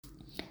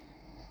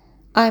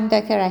I'm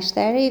Dr.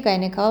 Ashtari,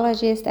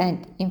 gynecologist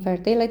and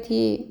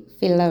infertility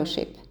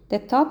fellowship. The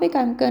topic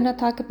I'm going to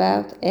talk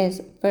about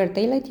is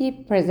fertility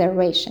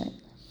preservation.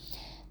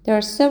 There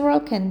are several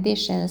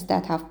conditions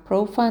that have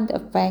profound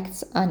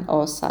effects on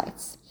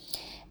oocytes.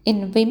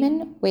 In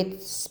women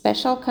with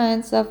special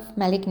kinds of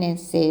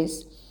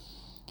malignancies,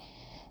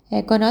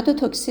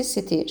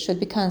 gonadotoxicity should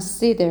be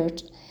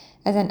considered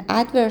as an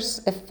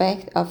adverse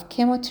effect of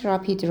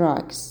chemotherapy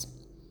drugs.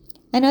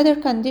 And other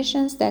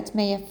conditions that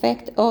may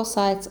affect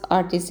oocytes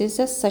are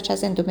diseases such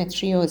as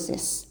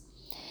endometriosis,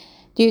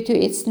 due to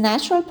its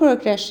natural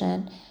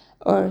progression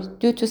or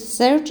due to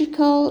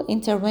surgical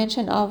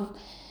intervention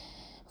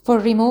for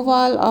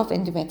removal of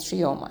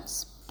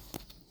endometriomas.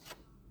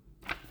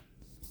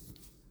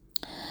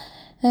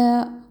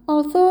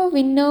 Although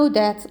we know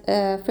that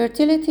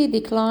fertility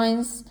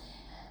declines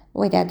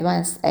with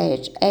advanced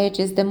age. Age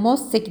is the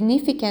most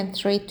significant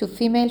threat to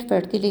female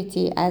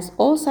fertility as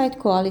oocyte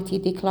quality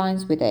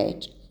declines with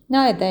age.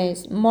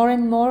 Nowadays, more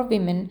and more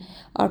women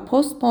are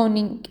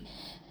postponing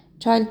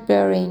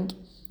childbearing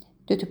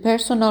due to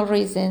personal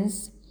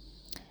reasons.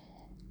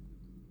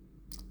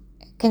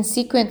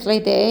 Consequently,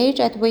 the age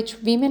at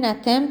which women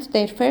attempt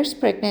their first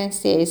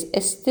pregnancy is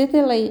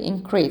steadily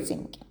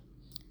increasing.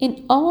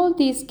 In all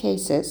these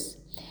cases,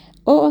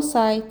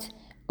 oocyte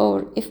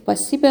or, if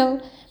possible,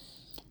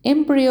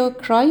 embryo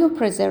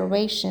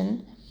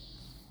cryopreservation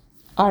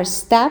are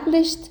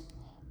established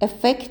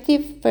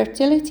effective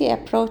fertility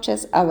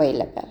approaches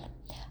available.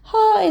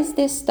 How is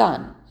this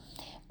done?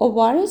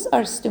 Ovaries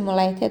are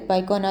stimulated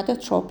by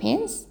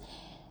gonadotropins.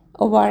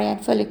 Ovarian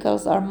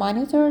follicles are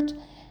monitored,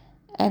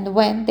 and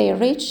when they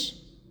reach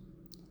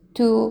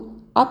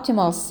to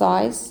optimal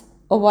size,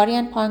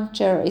 ovarian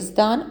puncture is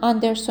done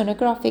under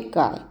sonographic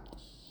guide,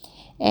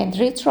 and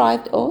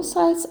retrieved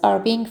oocytes are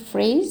being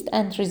freezed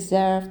and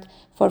reserved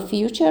for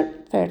future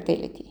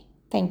fertility.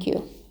 Thank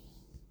you.